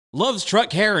Love's Truck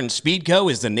Care and Speed Co.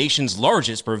 is the nation's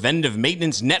largest preventative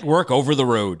maintenance network over the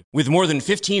road. With more than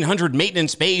 1,500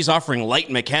 maintenance bays offering light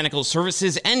mechanical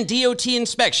services and DOT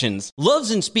inspections,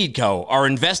 Love's and Speed Co. are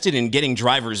invested in getting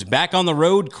drivers back on the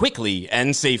road quickly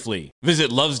and safely.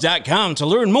 Visit loves.com to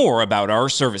learn more about our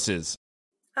services.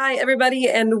 Hi, everybody,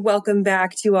 and welcome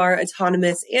back to our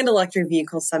Autonomous and Electric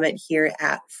Vehicle Summit here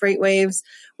at FreightWaves.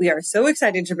 We are so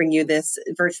excited to bring you this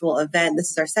virtual event.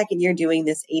 This is our second year doing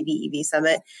this AV/EV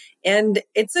Summit, and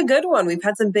it's a good one. We've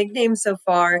had some big names so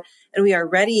far, and we are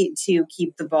ready to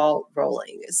keep the ball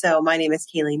rolling. So my name is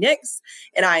Kaylee Nix,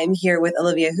 and I am here with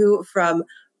Olivia Hu from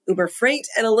Uber Freight.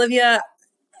 And Olivia,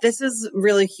 this is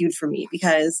really huge for me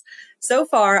because so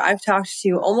far I've talked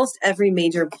to almost every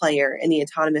major player in the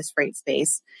autonomous freight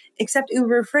space, except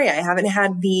Uber Freight. I haven't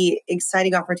had the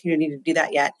exciting opportunity to do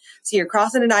that yet. So you're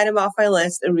crossing an item off my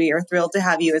list, and we are thrilled to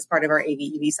have you as part of our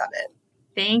AV/EV Summit.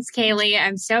 Thanks, Kaylee.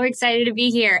 I'm so excited to be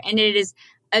here. And it is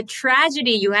a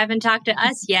tragedy you haven't talked to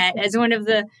us yet. As one of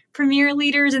the premier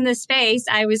leaders in the space,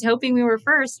 I was hoping we were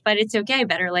first, but it's okay.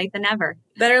 Better late than never.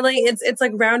 Better late. It's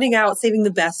like rounding out, saving the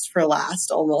best for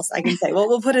last, almost, I can say. Well,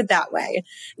 we'll put it that way.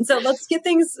 And so let's get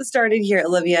things started here,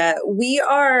 Olivia. We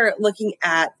are looking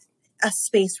at a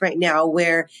space right now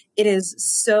where it is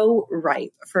so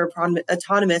ripe for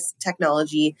autonomous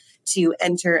technology to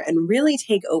enter and really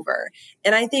take over.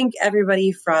 And I think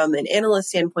everybody from an analyst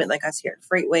standpoint like us here at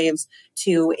FreightWaves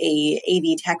to a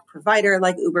AV tech provider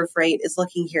like Uber Freight is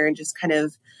looking here and just kind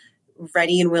of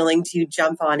ready and willing to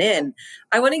jump on in.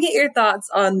 I want to get your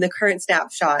thoughts on the current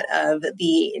snapshot of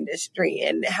the industry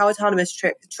and how autonomous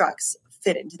trucks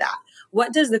fit into that.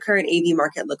 What does the current AV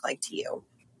market look like to you?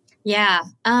 Yeah.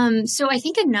 So I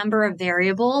think a number of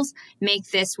variables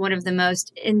make this one of the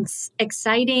most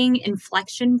exciting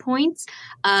inflection points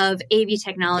of AV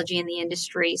technology in the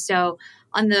industry. So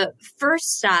on the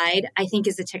first side, I think,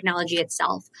 is the technology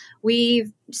itself.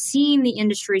 We've seen the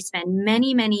industry spend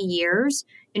many, many years,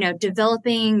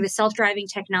 developing the self-driving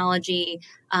technology,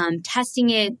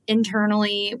 testing it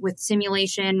internally with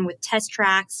simulation, with test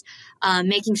tracks,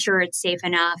 making sure it's safe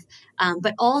enough,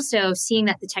 but also seeing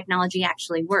that the technology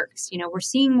actually works. We're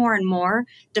seeing more and more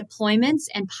deployments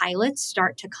and pilots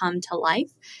start to come to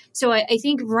life. So I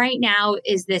think right now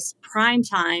is this prime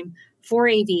time for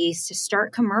AVs to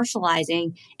start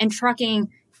commercializing, and trucking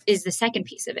is the second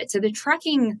piece of it. So the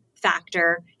trucking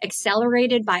factor,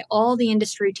 accelerated by all the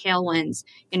industry tailwinds,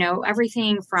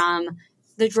 everything from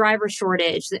the driver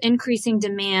shortage, the increasing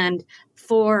demand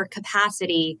for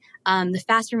capacity, the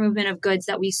faster movement of goods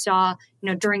that we saw,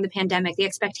 during the pandemic, the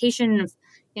expectation of,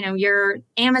 your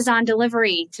Amazon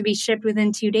delivery to be shipped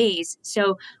within 2 days.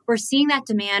 So we're seeing that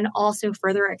demand also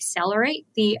further accelerate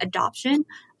the adoption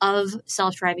of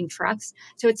self-driving trucks.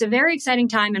 So it's a very exciting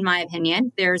time, in my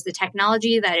opinion. There's the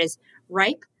technology that is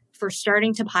ripe for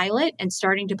starting to pilot and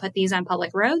starting to put these on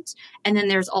public roads. And then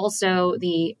there's also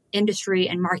the industry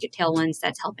and market tailwinds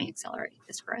that's helping accelerate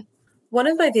this growth. One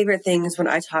of my favorite things when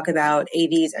I talk about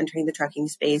AVs entering the trucking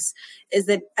space is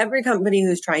that every company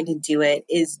who's trying to do it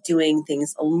is doing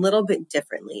things a little bit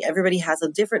differently. Everybody has a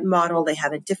different model. They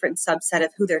have a different subset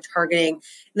of who they're targeting. And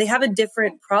they have a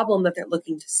different problem that they're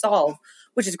looking to solve,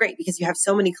 which is great because you have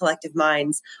so many collective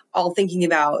minds all thinking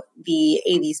about the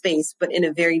AV space, but in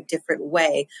a very different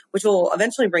way, which will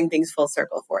eventually bring things full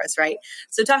circle for us, right?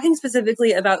 So talking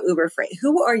specifically about Uber Freight,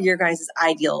 who are your guys'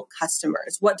 ideal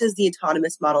customers? What does the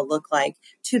autonomous model look like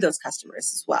to those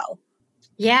customers as well?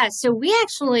 Yeah, so we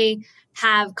actually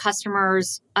have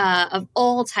customers of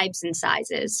all types and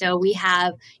sizes. So we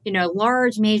have,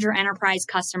 large major enterprise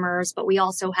customers, but we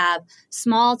also have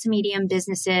small to medium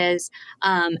businesses,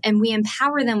 and we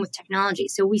empower them with technology.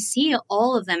 So we see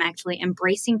all of them actually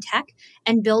embracing tech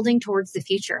and building towards the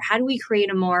future. How do we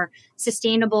create a more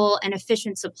sustainable and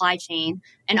efficient supply chain?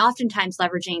 And oftentimes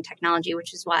leveraging technology,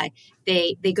 which is why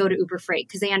they go to Uber Freight,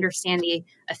 because they understand the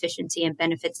efficiency and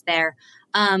benefits there.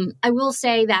 I will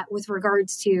say that with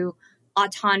regards to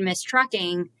autonomous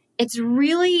trucking, it's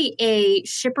really a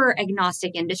shipper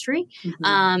agnostic industry.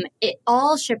 Mm-hmm.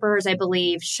 All shippers, I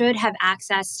believe, should have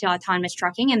access to autonomous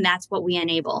trucking, and that's what we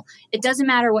enable. It doesn't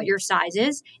matter what your size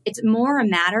is. It's more a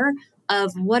matter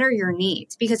of what are your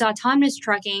needs, because autonomous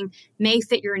trucking may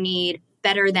fit your need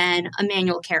better than a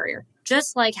manual carrier.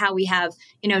 Just like how we have,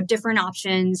 different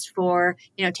options for,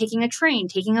 taking a train,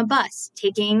 taking a bus,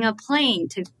 taking a plane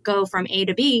to go from A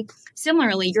to B.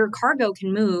 Similarly, your cargo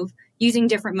can move using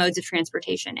different modes of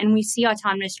transportation. And we see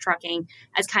autonomous trucking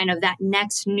as kind of that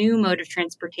next new mode of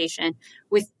transportation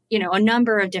with, a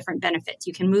number of different benefits.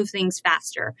 You can move things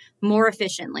faster, more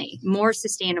efficiently, more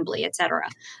sustainably, et cetera.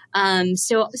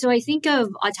 So I think of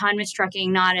autonomous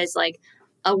trucking not as like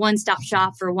a one-stop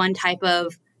shop for one type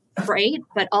of freight,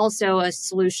 but also a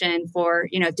solution for,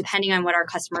 depending on what our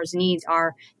customers' needs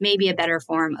are, maybe a better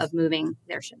form of moving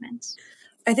their shipments.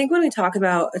 I think when we talk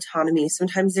about autonomy,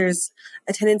 sometimes there's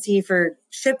a tendency for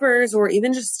shippers or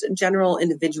even just general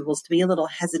individuals to be a little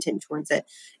hesitant towards it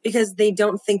because they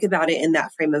don't think about it in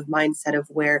that frame of mindset of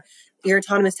where your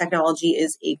autonomous technology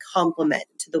is a complement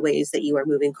to the ways that you are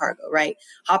moving cargo, right?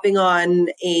 Hopping on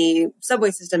a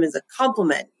subway system is a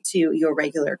complement to your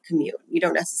regular commute. You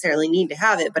don't necessarily need to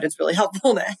have it, but it's really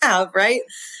helpful to have, right?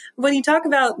 When you talk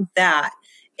about that,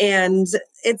 and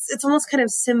it's almost kind of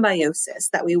symbiosis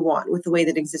that we want with the way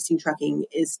that existing trucking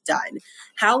is done.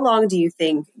 How long do you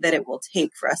think that it will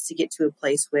take for us to get to a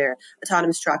place where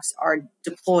autonomous trucks are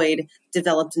deployed,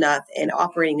 developed enough, and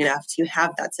operating enough to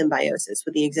have that symbiosis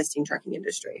with the existing trucking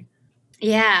industry?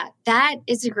 Yeah, that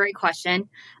is a great question.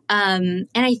 And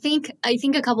I think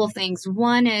a couple of things.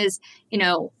 One is,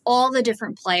 all the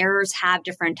different players have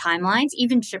different timelines.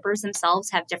 Even shippers themselves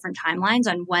have different timelines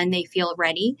on when they feel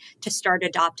ready to start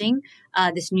adopting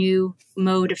this new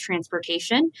mode of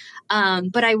transportation.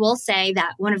 But I will say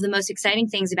that one of the most exciting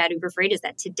things about Uber Freight is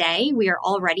that today we are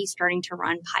already starting to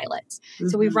run pilots. Mm-hmm.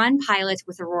 So we run pilots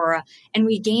with Aurora, and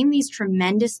we gain these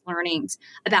tremendous learnings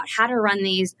about how to run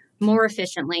these more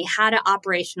efficiently, how to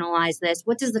operationalize this.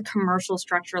 What does the commercial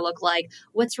structure look like?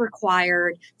 What's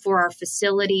required for our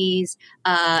facilities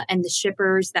and the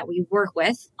shippers that we work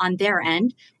with on their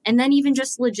end? And then even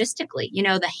just logistically,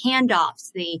 the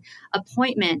handoffs, the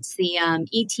appointments, the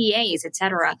ETAs, et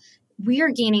cetera. We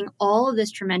are gaining all of this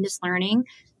tremendous learning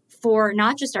for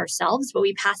not just ourselves, but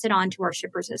we pass it on to our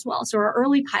shippers as well. So our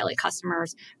early pilot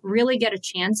customers really get a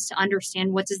chance to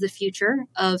understand what does the future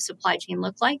of supply chain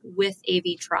look like with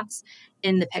AV trucks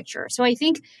in the picture. So I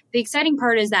think the exciting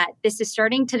part is that this is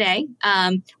starting today.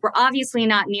 We're obviously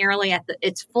not nearly at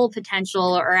its full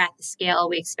potential or at the scale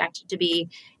we expect it to be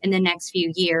in the next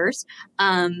few years.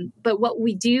 But what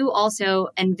we do also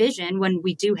envision when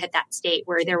we do hit that state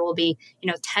where there will be,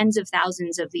 tens of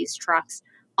thousands of these trucks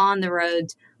on the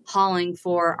roads hauling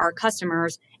for our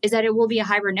customers is that it will be a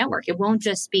hybrid network. It won't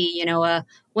just be, a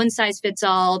one size fits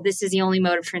all. This is the only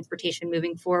mode of transportation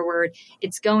moving forward.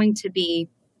 It's going to be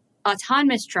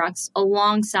autonomous trucks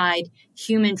alongside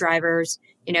human drivers,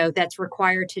 that's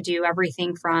required to do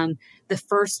everything from the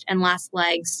first and last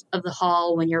legs of the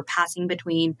haul when you're passing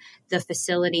between the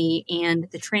facility and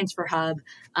the transfer hub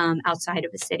outside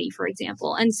of a city, for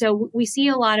example. And so we see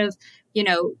a lot of,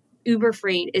 Uber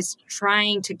Freight is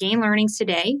trying to gain learnings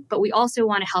today, but we also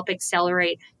want to help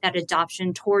accelerate that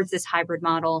adoption towards this hybrid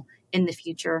model in the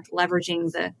future,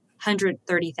 leveraging the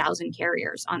 130,000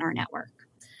 carriers on our network.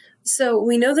 So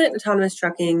we know that autonomous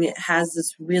trucking has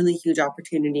this really huge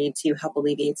opportunity to help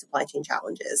alleviate supply chain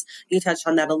challenges. You touched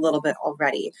on that a little bit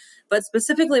already. But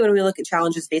specifically when we look at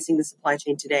challenges facing the supply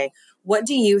chain today, what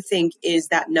do you think is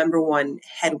that number one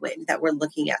headwind that we're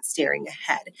looking at staring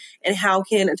ahead? And how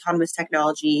can autonomous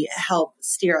technology help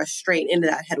steer us straight into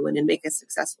that headwind and make us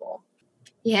successful?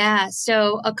 Yeah,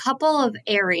 so a couple of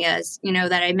areas,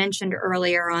 that I mentioned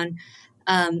earlier on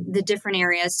the different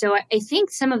areas. So I think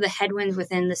some of the headwinds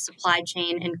within the supply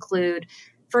chain include,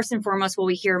 first and foremost, what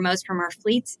we hear most from our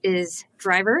fleets is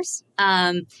drivers.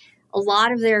 A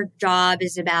lot of their job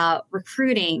is about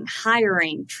recruiting,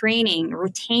 hiring, training,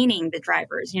 retaining the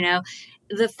drivers.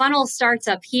 The funnel starts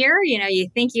up here. You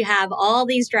think you have all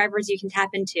these drivers you can tap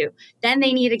into. Then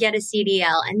they need to get a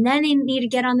CDL, and then they need to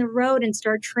get on the road and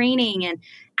start training and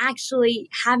actually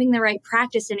having the right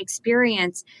practice and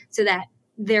experience so that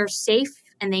they're safe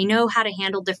and they know how to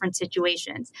handle different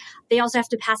situations. They also have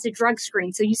to pass a drug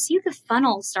screen. So you see the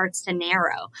funnel starts to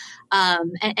narrow.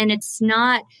 And it's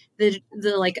not the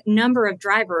number of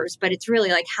drivers, but it's really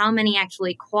like how many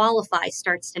actually qualify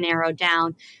starts to narrow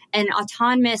down. And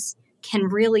autonomous can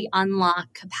really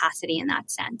unlock capacity in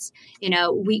that sense.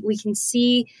 We can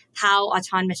see how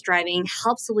autonomous driving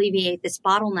helps alleviate this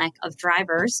bottleneck of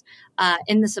drivers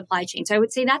in the supply chain. So I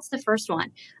would say that's the first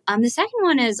one. The second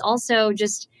one is also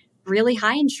just really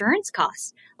high insurance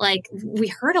costs. Like we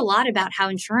heard a lot about how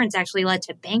insurance actually led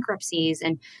to bankruptcies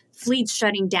and fleets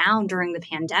shutting down during the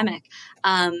pandemic.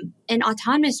 And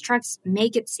autonomous trucks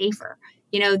make it safer.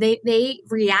 They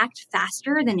react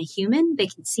faster than a human. They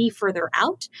can see further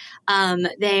out.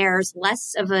 There's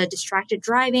less of a distracted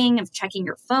driving, of checking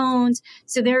your phones.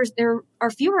 So there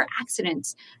are fewer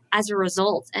accidents as a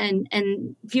result,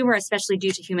 and fewer especially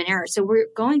due to human error. So we're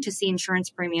going to see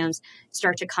insurance premiums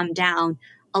start to come down,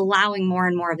 allowing more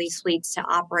and more of these fleets to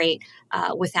operate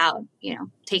without,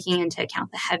 taking into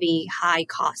account the heavy, high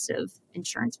costs of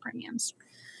insurance premiums.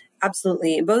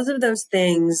 Absolutely. Both of those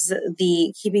things,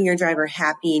 the keeping your driver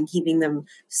happy and keeping them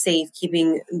safe,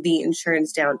 keeping the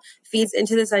insurance down, feeds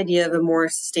into this idea of a more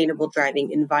sustainable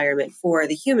driving environment for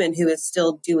the human who is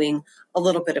still doing a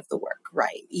little bit of the work,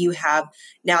 right? You have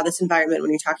now this environment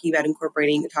when you're talking about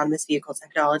incorporating autonomous vehicle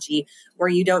technology where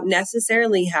you don't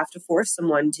necessarily have to force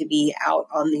someone to be out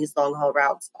on these long haul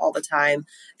routes all the time,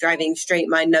 driving straight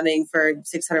mind numbing for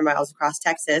 600 miles across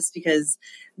Texas, because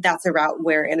that's a route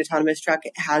where an autonomous truck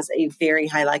has a very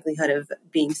high likelihood of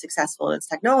being successful in its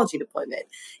technology deployment.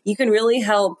 You can really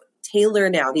help tailor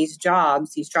now these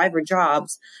jobs, these driver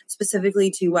jobs,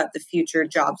 specifically to what the future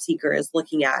job seeker is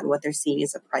looking at and what they're seeing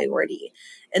as a priority.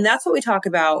 And that's what we talk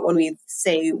about when we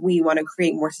say we want to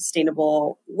create more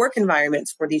sustainable work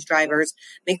environments for these drivers,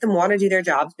 make them want to do their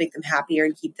jobs, make them happier,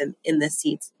 and keep them in the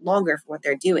seats longer for what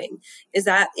they're doing. Is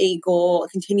that a goal, a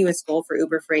continuous goal for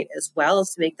Uber Freight as well,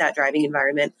 as to make that driving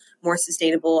environment more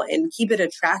sustainable and keep it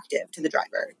attractive to the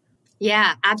driver?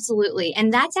 Yeah, absolutely.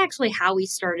 And that's actually how we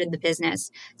started the business.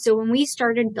 So when we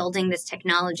started building this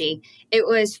technology, it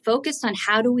was focused on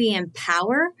how do we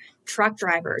empower truck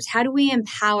drivers? How do we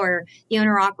empower the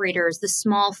owner operators, the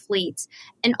small fleets,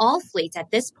 and all fleets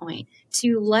at this point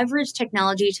to leverage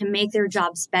technology to make their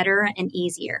jobs better and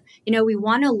easier? We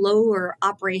want to lower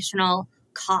operational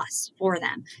costs for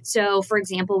them. So, for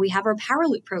example, we have our Power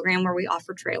Loop program where we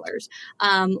offer trailers.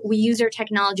 We use our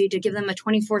technology to give them a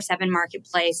 24/7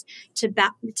 marketplace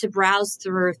to browse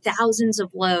through thousands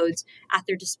of loads at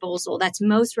their disposal. That's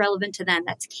most relevant to them.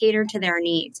 That's catered to their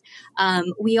needs.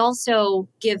 We also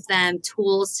give them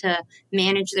tools to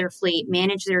manage their fleet,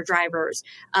 manage their drivers,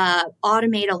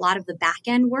 automate a lot of the back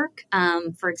end work.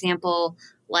 For example,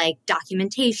 like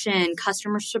documentation,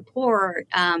 customer support,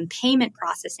 payment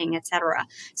processing, et cetera.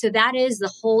 So that is the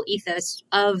whole ethos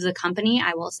of the company,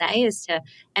 I will say, is to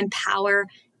empower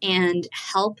and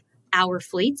help our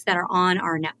fleets that are on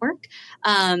our network.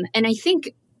 And I think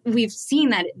we've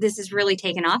seen that this has really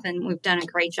taken off and we've done a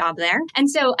great job there.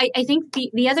 And so I think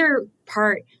the other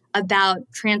part about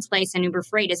Transplace and Uber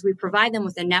Freight is we provide them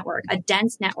with a network, a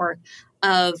dense network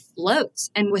of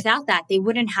loads. And without that, they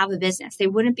wouldn't have a business. They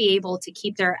wouldn't be able to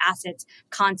keep their assets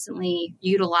constantly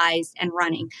utilized and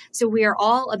running. So we are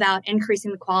all about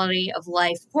increasing the quality of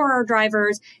life for our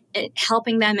drivers,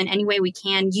 helping them in any way we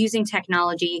can, using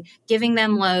technology, giving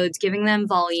them loads, giving them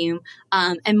volume,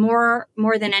 and more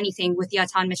than anything with the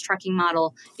autonomous trucking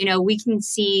model, we can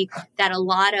see that a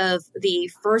lot of the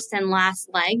first and last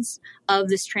legs of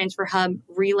this transfer hub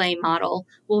relay model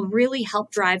will really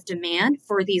help drive demand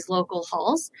for these local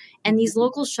hauls. And these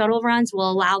local shuttle runs will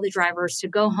allow the drivers to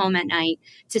go home at night,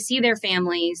 to see their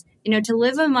families, to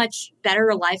live a much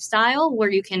better lifestyle where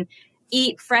you can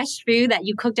eat fresh food that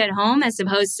you cooked at home as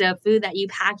opposed to food that you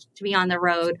packed to be on the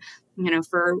road,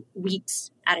 for weeks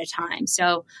at a time.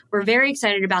 So we're very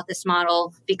excited about this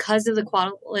model because of the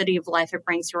quality of life it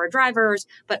brings to our drivers,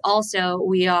 but also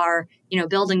we are,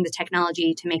 building the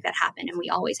technology to make that happen. And we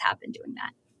always have been doing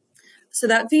that. So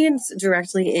that feeds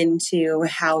directly into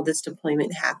how this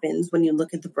deployment happens when you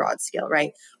look at the broad scale,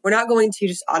 right? We're not going to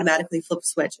just automatically flip a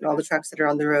switch and all the trucks that are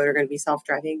on the road are going to be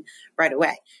self-driving right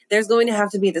away. There's going to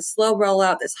have to be this slow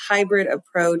rollout, this hybrid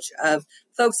approach of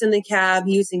folks in the cab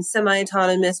using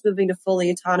semi-autonomous, moving to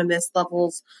fully autonomous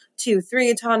levels 2, 3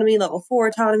 autonomy, level 4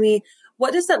 autonomy.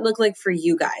 What does that look like for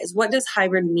you guys? What does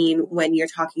hybrid mean when you're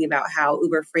talking about how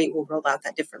Uber Freight will roll out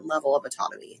that different level of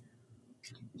autonomy?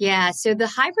 Yeah, so the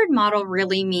hybrid model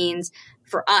really means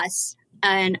for us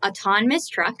an autonomous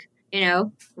truck,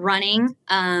 running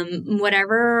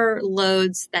whatever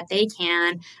loads that they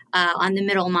can on the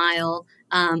middle mile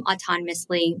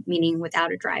autonomously, meaning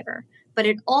without a driver. But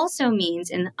it also means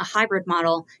in a hybrid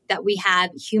model that we have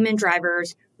human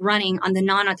drivers running on the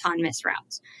non-autonomous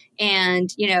routes. And,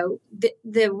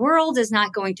 the world is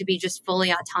not going to be just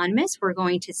fully autonomous. We're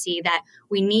going to see that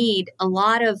we need a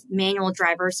lot of manual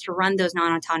drivers to run those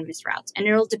non-autonomous routes. And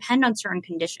it'll depend on certain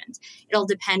conditions. It'll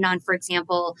depend on, for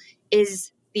example,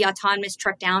 is the autonomous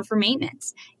truck down for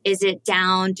maintenance? Is it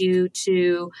down due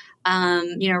to,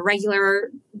 regular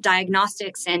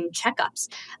diagnostics and checkups?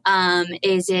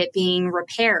 Is it being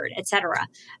repaired, et cetera?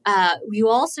 You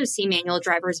also see manual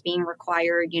drivers being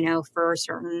required, for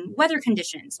certain weather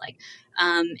conditions. Like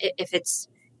if it's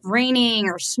raining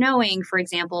or snowing, for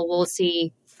example, we'll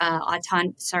see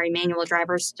manual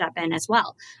drivers step in as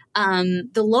well.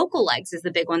 The local legs is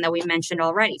the big one that we mentioned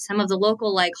already. Some of the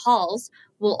local leg hauls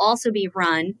will also be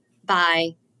run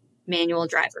by manual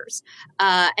drivers.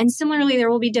 And similarly, there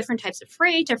will be different types of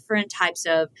freight, different types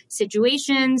of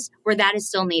situations where that is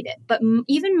still needed. But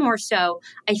even more so,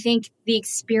 I think the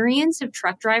experience of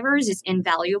truck drivers is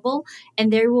invaluable,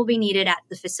 and they will be needed at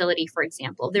the facility, for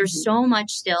example. There's so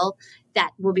much still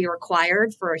that will be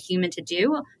required for a human to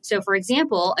do. So, for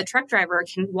example, a truck driver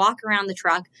can walk around the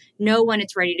truck, know when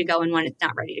it's ready to go and when it's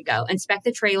not ready to go, inspect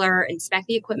the trailer, inspect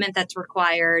the equipment that's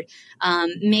required,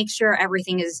 make sure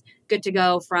everything is good to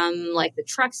go from like the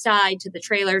truck side to the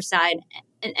trailer side,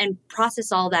 and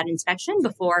process all that inspection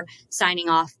before signing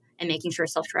off and making sure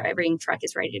self-driving truck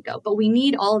is ready to go. But we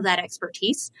need all of that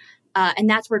expertise. And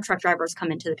that's where truck drivers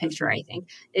come into the picture, I think.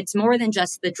 It's more than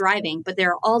just the driving, but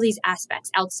there are all these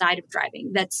aspects outside of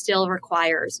driving that still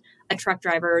requires a truck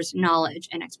driver's knowledge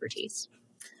and expertise.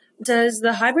 Does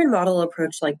the hybrid model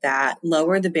approach like that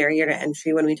lower the barrier to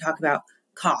entry when we talk about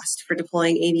cost for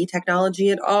deploying AV technology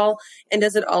at all? And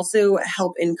does it also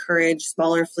help encourage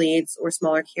smaller fleets or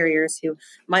smaller carriers who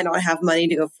might not have money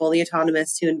to go fully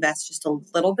autonomous to invest just a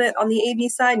little bit on the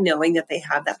AV side, knowing that they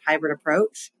have that hybrid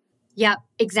approach? Yeah,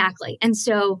 exactly. And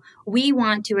so we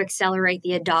want to accelerate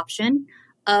the adoption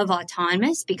of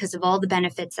autonomous because of all the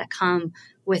benefits that come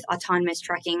with autonomous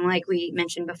trucking, like we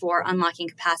mentioned before, unlocking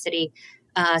capacity,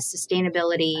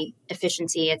 sustainability,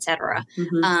 efficiency, et cetera,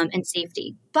 and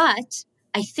safety. But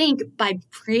I think by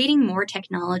creating more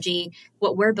technology,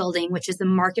 what we're building, which is the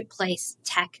marketplace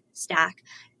tech stack,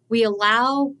 we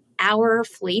allow our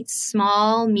fleets,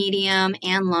 small, medium,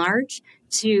 and large,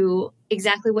 to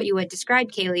exactly what you had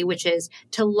described, Kaylee, which is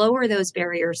to lower those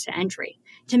barriers to entry,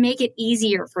 to make it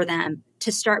easier for them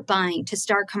to start buying, to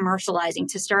start commercializing,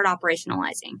 to start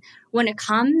operationalizing. When it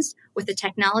comes with the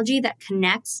technology that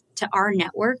connects to our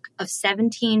network of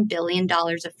 $17 billion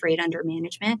of freight under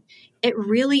management, it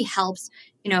really helps,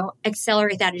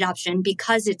 accelerate that adoption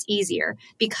because it's easier,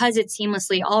 because it's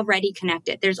seamlessly already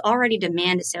connected. There's already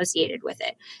demand associated with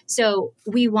it. So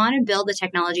we want to build the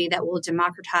technology that will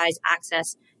democratize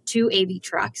access to AV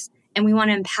trucks, and we want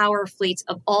to empower fleets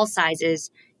of all sizes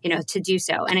to do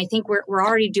so. And I think we're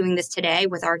already doing this today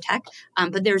with our tech,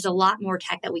 but there's a lot more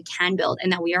tech that we can build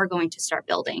and that we are going to start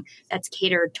building that's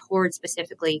catered towards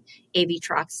specifically AV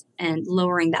trucks and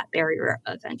lowering that barrier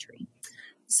of entry.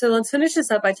 So let's finish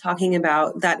this up by talking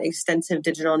about that extensive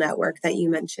digital network that you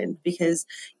mentioned, because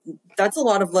that's a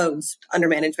lot of loads under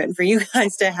management for you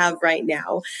guys to have right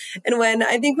now. And when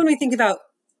we think about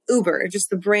Uber,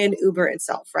 just the brand Uber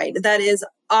itself, right? That is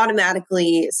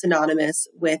automatically synonymous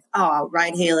with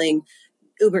ride hailing,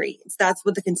 Uber Eats. That's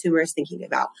what the consumer is thinking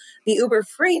about. The Uber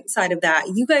Freight side of that,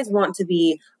 you guys want to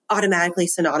be automatically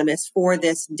synonymous for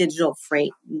this digital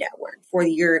freight network, for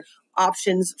your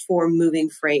options for moving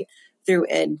freight through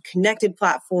a connected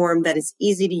platform that is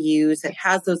easy to use, that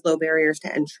has those low barriers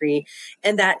to entry,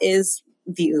 and that is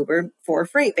the Uber for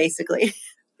freight, basically.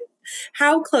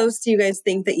 How close do you guys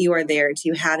think that you are there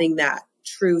to having that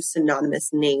true synonymous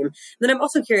name? And then I'm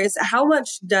also curious, how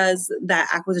much does that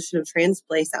acquisition of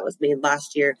Transplace that was made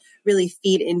last year really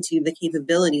feed into the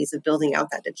capabilities of building out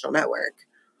that digital network?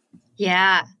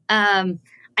 Yeah,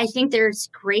 I think there's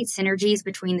great synergies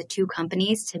between the two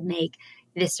companies to make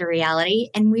this a reality.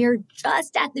 And we're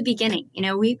just at the beginning.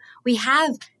 We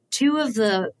have two of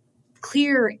the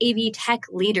clear AV tech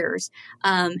leaders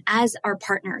as our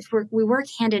partners. We work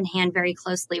hand in hand very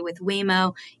closely with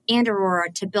Waymo and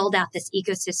Aurora to build out this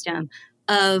ecosystem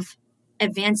of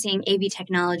advancing AV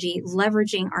technology,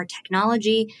 leveraging our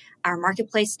technology, our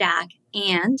marketplace stack,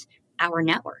 and our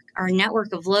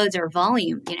network of loads, our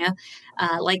volume.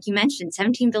 Like you mentioned,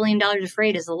 $17 billion of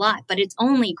freight is a lot, but it's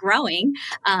only growing.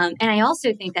 And I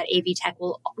also think that AV tech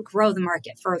will grow the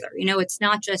market further. It's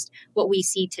not just what we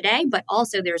see today, but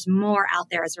also there's more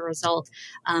out there as a result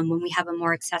when we have a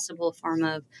more accessible form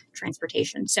of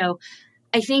transportation. So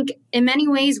I think in many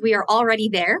ways we are already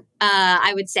there,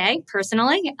 I would say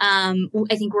personally. I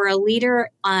think we're a leader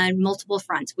on multiple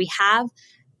fronts. We have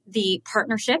the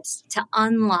partnerships to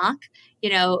unlock,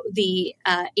 the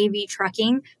AV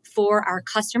trucking for our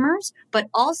customers, but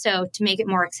also to make it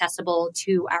more accessible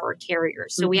to our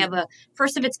carriers. So we have a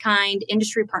first of its kind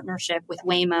industry partnership with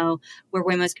Waymo, where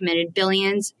Waymo's committed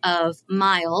billions of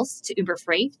miles to Uber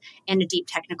Freight and a deep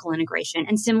technical integration.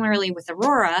 And similarly with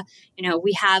Aurora,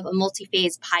 we have a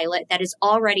multi-phase pilot that is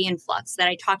already in flux that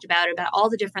I talked about all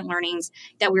the different learnings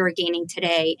that we were gaining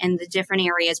today and the different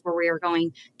areas where we are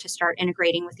going to start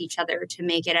integrating with each other to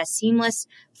make it as seamless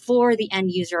for the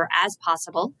end user as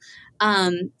possible.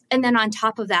 And then on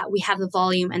top of that, we have the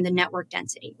volume and the network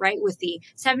density, right? With the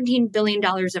 $17 billion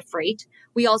of freight,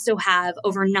 we also have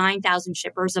over 9,000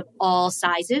 shippers of all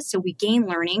sizes. So we gain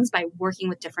learnings by working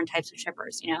with different types of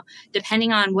shippers,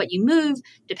 depending on what you move,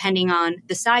 depending on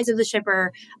the size of the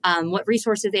shipper, what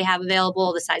resources they have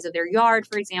available, the size of their yard,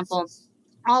 for example.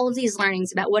 All of these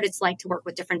learnings about what it's like to work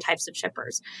with different types of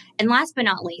shippers. And last but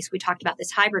not least, we talked about this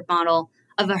hybrid model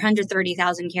of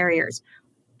 130,000 carriers.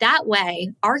 That way,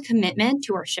 our commitment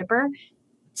to our shipper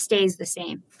stays the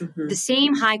same, the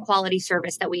same high quality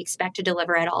service that we expect to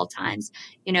deliver at all times.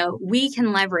 We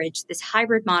can leverage this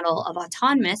hybrid model of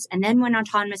autonomous. And then when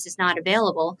autonomous is not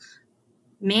available,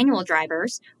 manual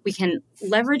drivers, we can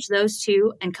leverage those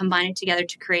two and combine it together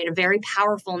to create a very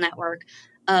powerful network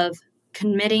of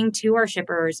committing to our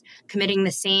shippers, committing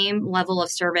the same level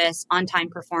of service, on-time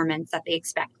performance that they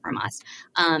expect from us.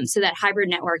 So that hybrid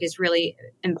network is really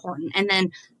important. And then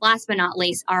last but not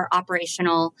least, our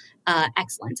operational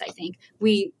excellence, I think.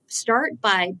 We start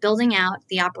by building out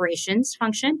the operations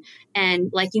function. And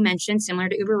like you mentioned, similar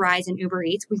to Uber Rides and Uber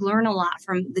Eats, we learn a lot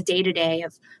from the day-to-day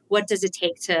of what does it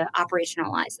take to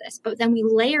operationalize this. But then we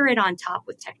layer it on top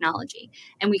with technology,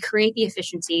 and we create the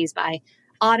efficiencies by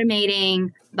automating,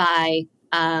 by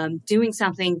doing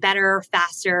something better,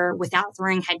 faster, without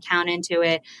throwing headcount into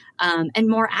it, and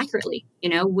more accurately,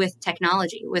 with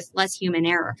technology, with less human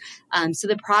error. So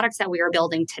the products that we are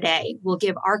building today will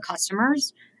give our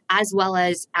customers, as well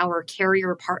as our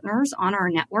carrier partners on our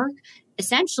network,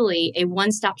 essentially a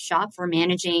one-stop shop for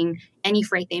managing any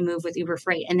freight they move with Uber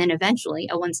Freight, and then eventually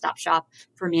a one-stop shop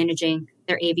for managing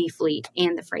their AV fleet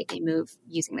and the freight they move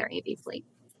using their AV fleet.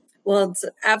 Well, it's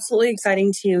absolutely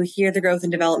exciting to hear the growth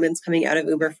and developments coming out of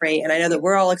Uber Freight, and I know that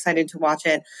we're all excited to watch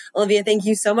it. Olivia, thank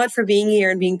you so much for being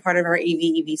here and being part of our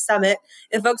AV Summit.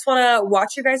 If folks want to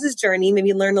watch your guys' journey,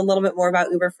 maybe learn a little bit more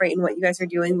about Uber Freight and what you guys are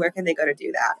doing, where can they go to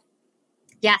do that?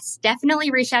 Yes, definitely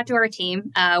reach out to our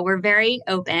team. We're very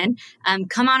open.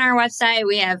 Come on our website.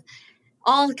 We have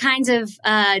all kinds of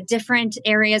different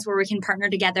areas where we can partner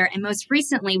together. And most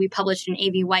recently, we published an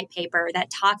AV white paper that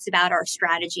talks about our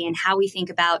strategy and how we think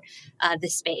about the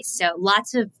space. So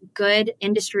lots of good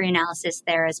industry analysis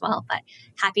there as well, but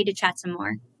happy to chat some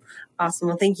more. Awesome.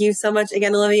 Well, thank you so much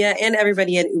again, Olivia, and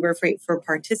everybody at Uber Freight for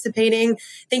participating.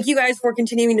 Thank you guys for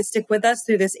continuing to stick with us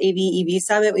through this AV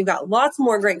Summit. We've got lots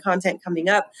more great content coming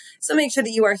up. So make sure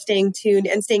that you are staying tuned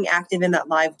and staying active in that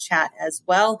live chat as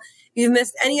well. If you've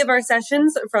missed any of our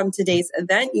sessions from today's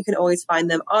event, you can always find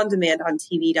them on demand on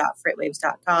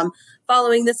tv.freightwaves.com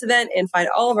following this event, and find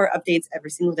all of our updates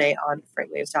every single day on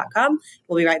freightwaves.com.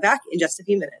 We'll be right back in just a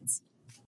few minutes.